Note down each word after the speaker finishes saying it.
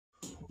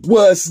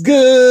What's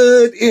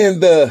good in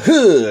the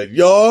hood,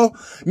 y'all?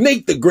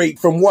 Nate the Great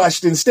from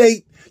Washington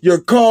State, your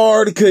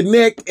card,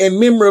 connect, and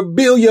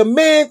memorabilia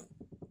man.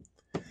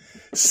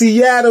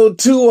 Seattle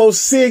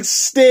 206,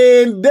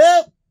 stand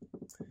up.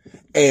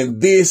 And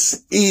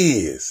this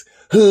is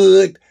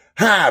Hood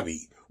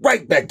Hobby.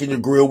 Right back in your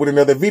grill with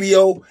another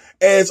video.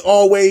 As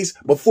always,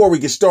 before we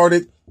get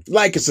started,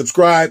 like and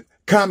subscribe,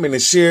 comment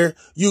and share.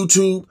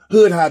 YouTube,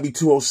 Hood Hobby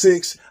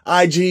 206,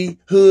 IG,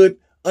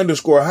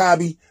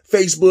 Hood_Hobby,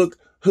 Facebook,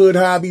 Hood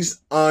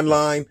Hobbies,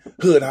 online,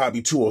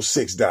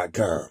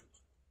 hoodhobby206.com.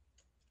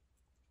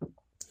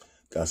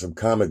 Got some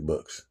comic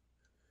books.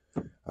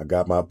 I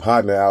got my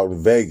partner out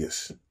in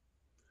Vegas,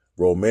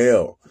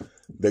 Romel,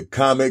 the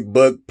comic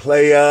book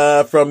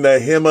player from the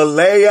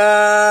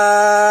Himalaya.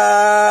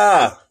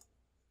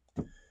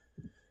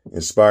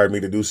 Inspired me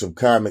to do some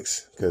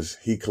comics because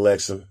he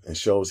collects them and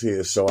shows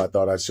his, so I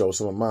thought I'd show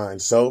some of mine.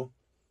 So,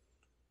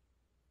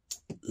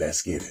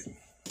 let's get it.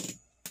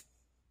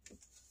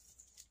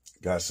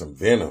 Got some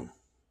Venom.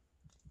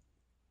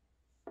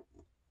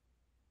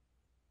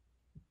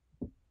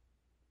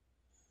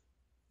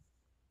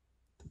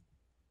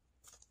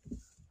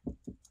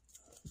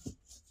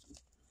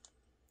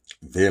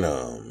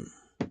 Venom.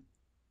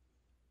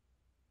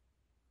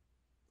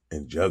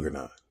 And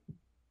Juggernaut.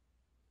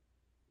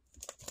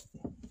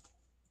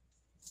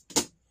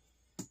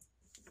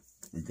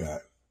 We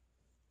got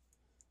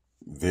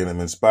Venom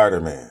and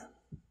Spider-Man.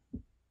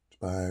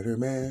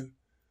 Spider-Man.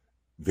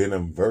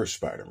 Venom vs.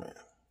 Spider-Man.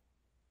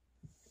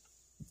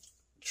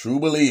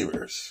 True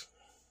Believers.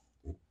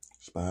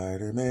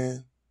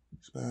 Spider-Man.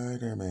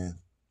 Spider-Man.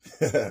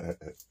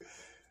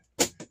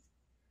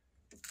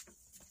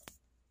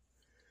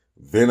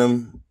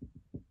 Venom.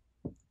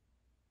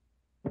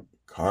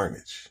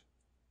 Carnage.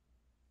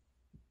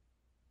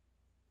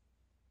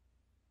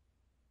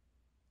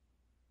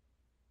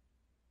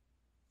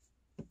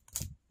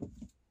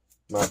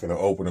 Not going to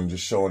open them,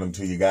 just showing them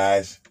to you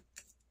guys.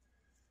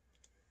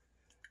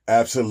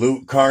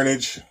 Absolute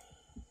Carnage.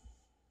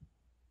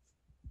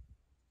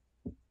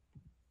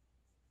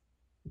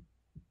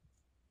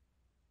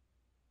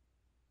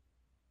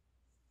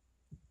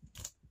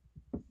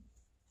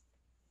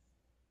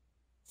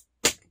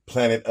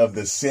 Planet of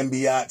the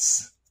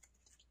Symbiotes.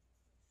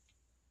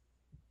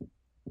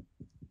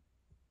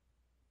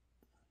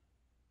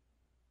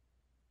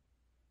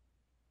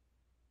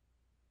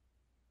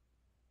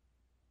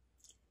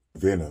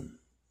 Venom,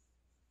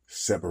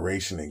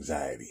 Separation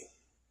Anxiety,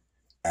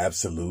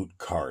 Absolute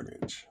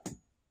Carnage.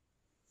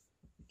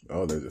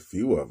 Oh, there's a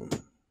few of them.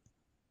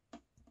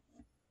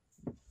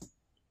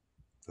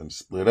 Them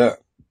split up.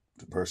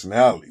 The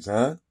personalities,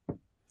 huh?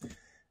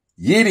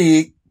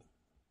 Yiddy.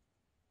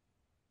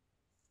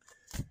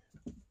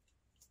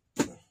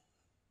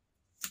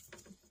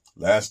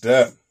 Last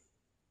up,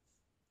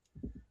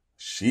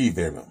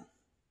 She-Venom.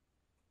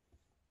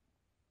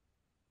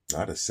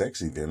 Not a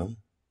sexy Venom.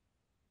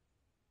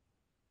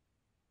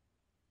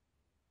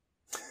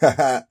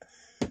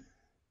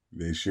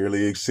 They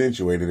surely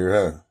accentuated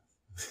her,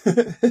 huh?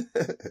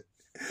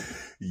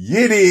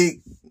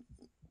 Yiddy.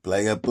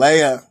 Playa,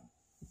 playa.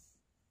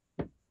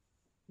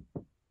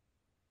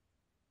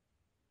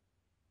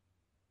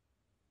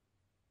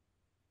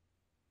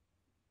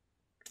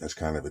 That's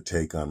kind of a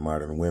take on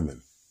modern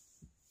women.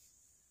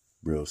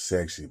 Real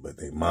sexy, but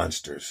they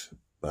monsters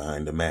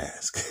behind the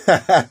mask.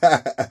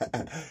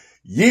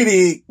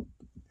 Yiddy.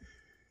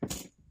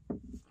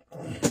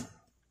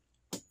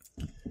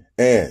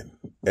 And,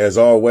 as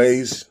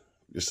always,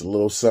 just a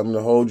little something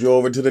to hold you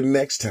over to the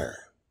next time.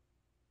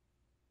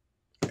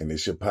 And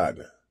it's your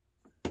partner,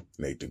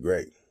 Nate the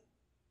Great.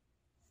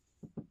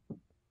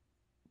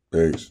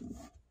 Peace.